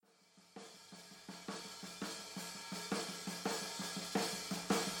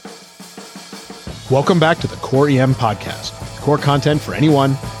Welcome back to the Core EM Podcast. Core content for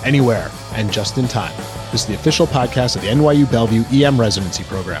anyone, anywhere, and just in time. This is the official podcast of the NYU Bellevue EM Residency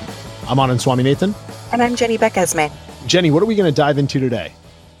Program. I'm Anand Swaminathan. And I'm Jenny Beck-Esme. Jenny, what are we going to dive into today?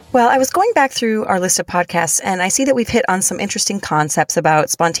 Well, I was going back through our list of podcasts, and I see that we've hit on some interesting concepts about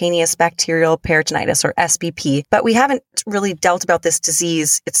spontaneous bacterial peritonitis, or SBP, but we haven't really dealt about this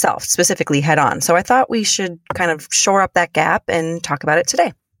disease itself, specifically head on. So I thought we should kind of shore up that gap and talk about it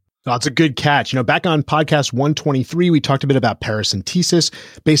today. Oh, it's a good catch. Back on podcast 123, we talked a bit about paracentesis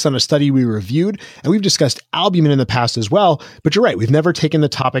based on a study we reviewed, and we've discussed albumin in the past as well. But you're right, we've never taken the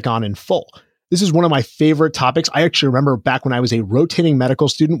topic on in full. This is one of my favorite topics. I actually remember back when I was a rotating medical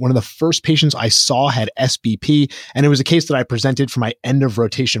student, one of the first patients I saw had SBP, and it was a case that I presented for my end of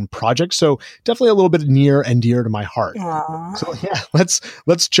rotation project. So definitely a little bit near and dear to my heart. Aww. So yeah,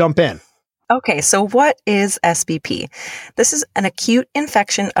 let's jump in. Okay, so what is SBP? This is an acute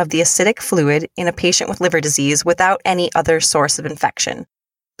infection of the acidic fluid in a patient with liver disease without any other source of infection.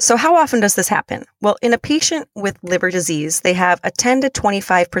 So how often does this happen? Well, in a patient with liver disease, they have a 10 to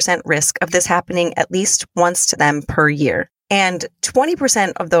 25% risk of this happening at least once to them per year. And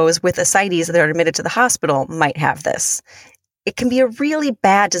 20% of those with ascites that are admitted to the hospital might have this. It can be a really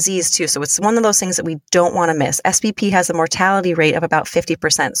bad disease too, so it's one of those things that we don't want to miss. SBP has a mortality rate of about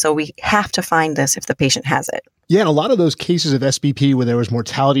 50%, so we have to find this if the patient has it. Yeah, and a lot of those cases of SBP where there was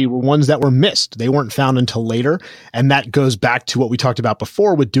mortality were ones that were missed. They weren't found until later, and that goes back to what we talked about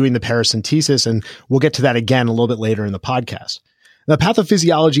before with doing the paracentesis, and we'll get to that again a little bit later in the podcast. The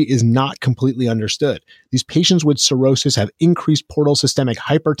pathophysiology is not completely understood. These patients with cirrhosis have increased portal systemic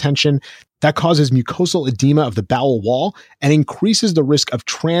hypertension that causes mucosal edema of the bowel wall and increases the risk of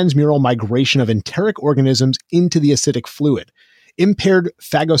transmural migration of enteric organisms into the acidic fluid. Impaired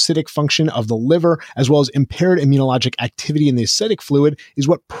phagocytic function of the liver, as well as impaired immunologic activity in the acidic fluid, is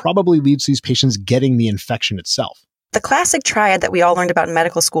what probably leads to these patients getting the infection itself. The classic triad that we all learned about in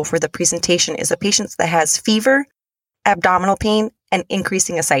medical school for the presentation is a patient that has fever, abdominal pain, and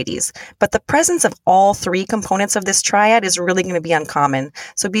increasing ascites. But the presence of all three components of this triad is really going to be uncommon.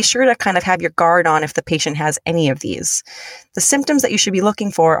 So be sure to kind of have your guard on if the patient has any of these. The symptoms that you should be looking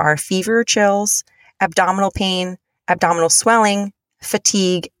for are fever, chills, abdominal pain, abdominal swelling,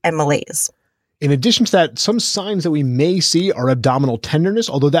 fatigue, and malaise. In addition to that, some signs that we may see are abdominal tenderness,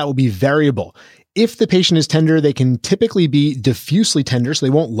 although that will be variable. If the patient is tender, they can typically be diffusely tender, so they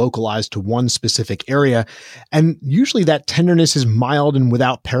won't localize to one specific area. And usually that tenderness is mild and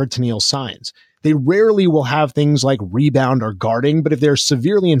without peritoneal signs. They rarely will have things like rebound or guarding, but if they're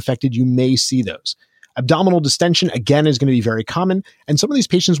severely infected, you may see those. Abdominal distension, again, is going to be very common, and some of these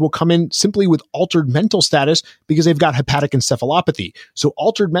patients will come in simply with altered mental status because they've got hepatic encephalopathy. So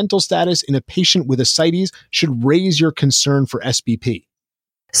altered mental status in a patient with ascites should raise your concern for SBP.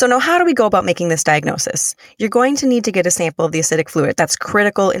 So now how do we go about making this diagnosis? You're going to need to get a sample of the acidic fluid. That's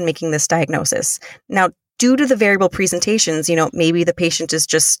critical in making this diagnosis. Now, due to the variable presentations, maybe the patient is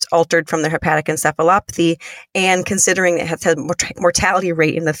just altered from their hepatic encephalopathy, and considering it has a mortality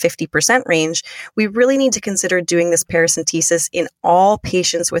rate in the 50% range, we really need to consider doing this paracentesis in all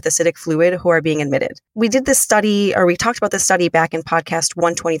patients with acidic fluid who are being admitted. We did this study, or we talked about this study back in podcast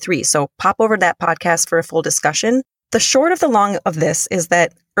 123, so pop over to that podcast for a full discussion. The short of the long of this is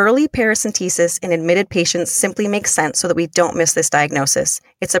that early paracentesis in admitted patients simply makes sense so that we don't miss this diagnosis.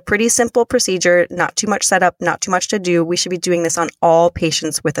 It's a pretty simple procedure, not too much setup, not too much to do. We should be doing this on all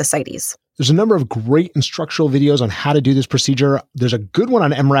patients with ascites. There's a number of great instructional videos on how to do this procedure. There's a good one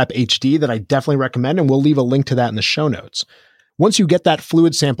on MRAP HD that I definitely recommend, and we'll leave a link to that in the show notes. Once you get that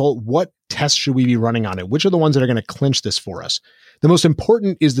fluid sample, what tests should we be running on it? Which are the ones that are going to clinch this for us? The most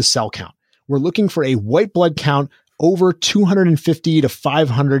important is the cell count. We're looking for a white blood count over 250 to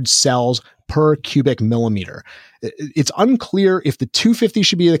 500 cells per cubic millimeter. It's unclear if the 250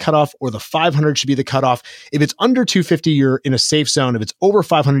 should be the cutoff or the 500 should be the cutoff. If it's under 250, you're in a safe zone. If it's over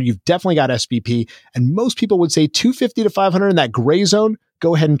 500, you've definitely got SBP. And most people would say 250 to 500 in that gray zone,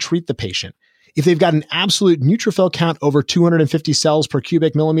 go ahead and treat the patient. If they've got an absolute neutrophil count over 250 cells per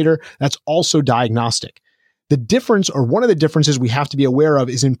cubic millimeter, that's also diagnostic. The difference, or one of the differences we have to be aware of,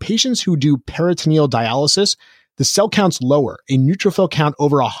 is in patients who do peritoneal dialysis, the cell count's lower. A neutrophil count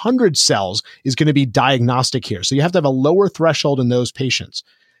over 100 cells is going to be diagnostic here. So you have to have a lower threshold in those patients.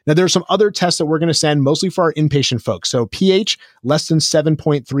 Now, there are some other tests that we're going to send mostly for our inpatient folks. So pH less than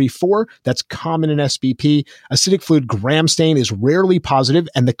 7.34, that's common in SBP. Acidic fluid gram stain is rarely positive,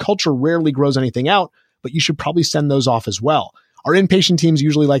 and the culture rarely grows anything out, but you should probably send those off as well. Our inpatient teams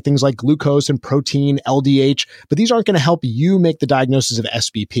usually like things like glucose and protein, LDH, but these aren't going to help you make the diagnosis of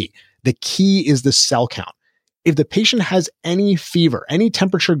SBP. The key is the cell count. If the patient has any fever, any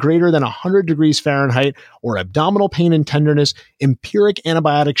temperature greater than 100 degrees Fahrenheit, or abdominal pain and tenderness, empiric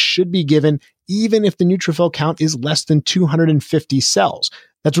antibiotics should be given even if the neutrophil count is less than 250 cells.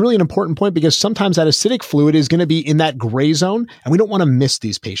 That's really an important point because sometimes that acidic fluid is going to be in that gray zone, and we don't want to miss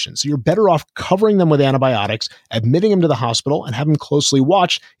these patients. So you're better off covering them with antibiotics, admitting them to the hospital, and have them closely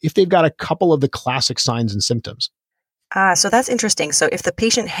watched if they've got a couple of the classic signs and symptoms. So that's interesting. So if the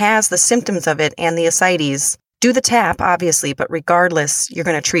patient has the symptoms of it and the ascites, do the TAP, obviously, but regardless, you're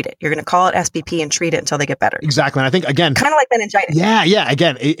going to treat it. You're going to call it SBP and treat it until they get better. Exactly. And I think, again, kind of like meningitis. Yeah.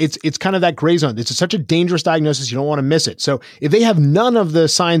 Again, it's kind of that gray zone. It's such a dangerous diagnosis. You don't want to miss it. So if they have none of the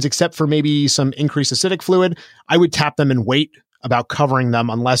signs except for maybe some increased acidic fluid, I would tap them and wait about covering them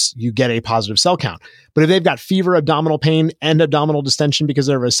unless you get a positive cell count. But if they've got fever, abdominal pain, and abdominal distension because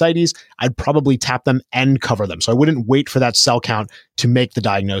of ascites, I'd probably tap them and cover them. So I wouldn't wait for that cell count to make the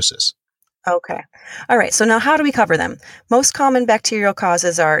diagnosis. Okay. All right. So now how do we cover them? Most common bacterial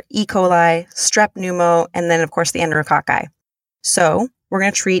causes are E. coli, strep pneumo, and then, of course, the enterococci. So we're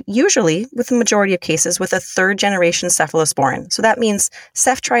going to treat, usually, with the majority of cases, with a third-generation cephalosporin. So that means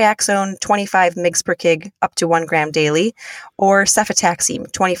ceftriaxone, 25 mg per kg up to 1 gram daily, or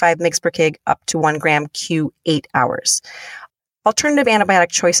cefotaxime, 25 mg per kg up to 1 gram Q8 hours. Alternative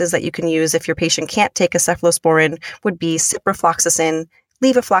antibiotic choices that you can use if your patient can't take a cephalosporin would be ciprofloxacin,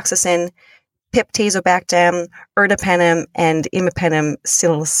 levofloxacin, pip-tazobactam, ertapenem, and imipenem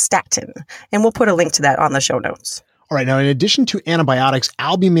cilastatin. And we'll put a link to that on the show notes. All right. Now, in addition to antibiotics,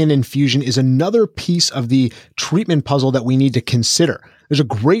 albumin infusion is another piece of the treatment puzzle that we need to consider. There's a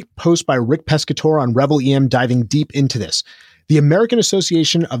great post by Rick Pescatore on Rebel EM diving deep into this. The American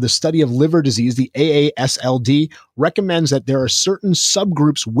Association of the Study of Liver Disease, the AASLD, recommends that there are certain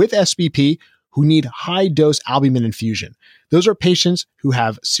subgroups with SBP who need high-dose albumin infusion. Those are patients who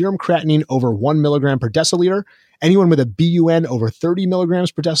have serum creatinine over 1 milligram per deciliter, anyone with a BUN over 30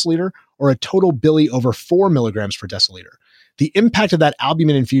 milligrams per deciliter, or a total bili over 4 milligrams per deciliter. The impact of that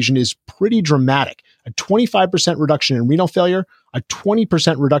albumin infusion is pretty dramatic. A 25% reduction in renal failure, a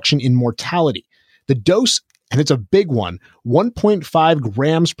 20% reduction in mortality. The dose, and it's a big one, 1.5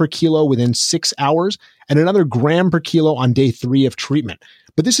 grams per kilo within 6 hours, and another gram per kilo on day 3 of treatment.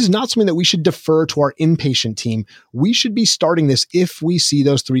 But this is not something that we should defer to our inpatient team. We should be starting this if we see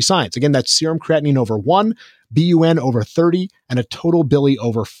those 3 signs. Again, that's serum creatinine over 1, BUN over 30, and a total bili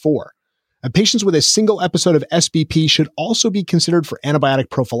over 4. Patients with a single episode of SBP should also be considered for antibiotic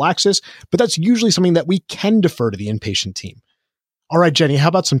prophylaxis, but that's usually something that we can defer to the inpatient team. All right, Jenny, how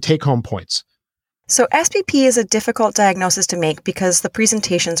about some take-home points? So SBP is a difficult diagnosis to make because the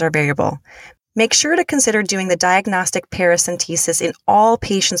presentations are variable. Make sure to consider doing the diagnostic paracentesis in all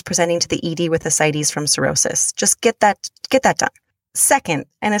patients presenting to the ED with ascites from cirrhosis. Just get that done. Second,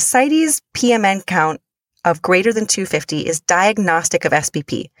 an ascites PMN count of greater than 250 is diagnostic of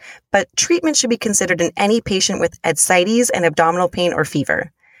SBP, but treatment should be considered in any patient with ascites and abdominal pain or fever.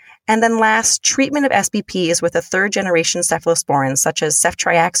 And then last, treatment of SBP is with a third-generation cephalosporin, such as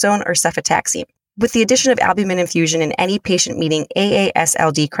ceftriaxone or cefotaxime, with the addition of albumin infusion in any patient meeting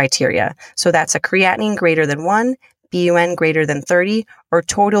AASLD criteria. So that's a creatinine greater than 1, BUN greater than 30, or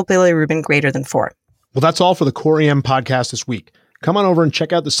total bilirubin greater than 4. Well, that's all for the Core EM podcast this week. Come on over and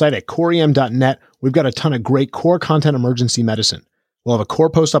check out the site at coreem.net. We've got a ton of great core content emergency medicine. We'll have a core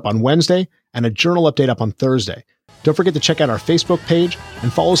post up on Wednesday and a journal update up on Thursday. Don't forget to check out our Facebook page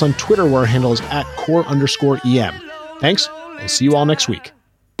and follow us on Twitter where our handle is @core_EM. Thanks, and see you all next week.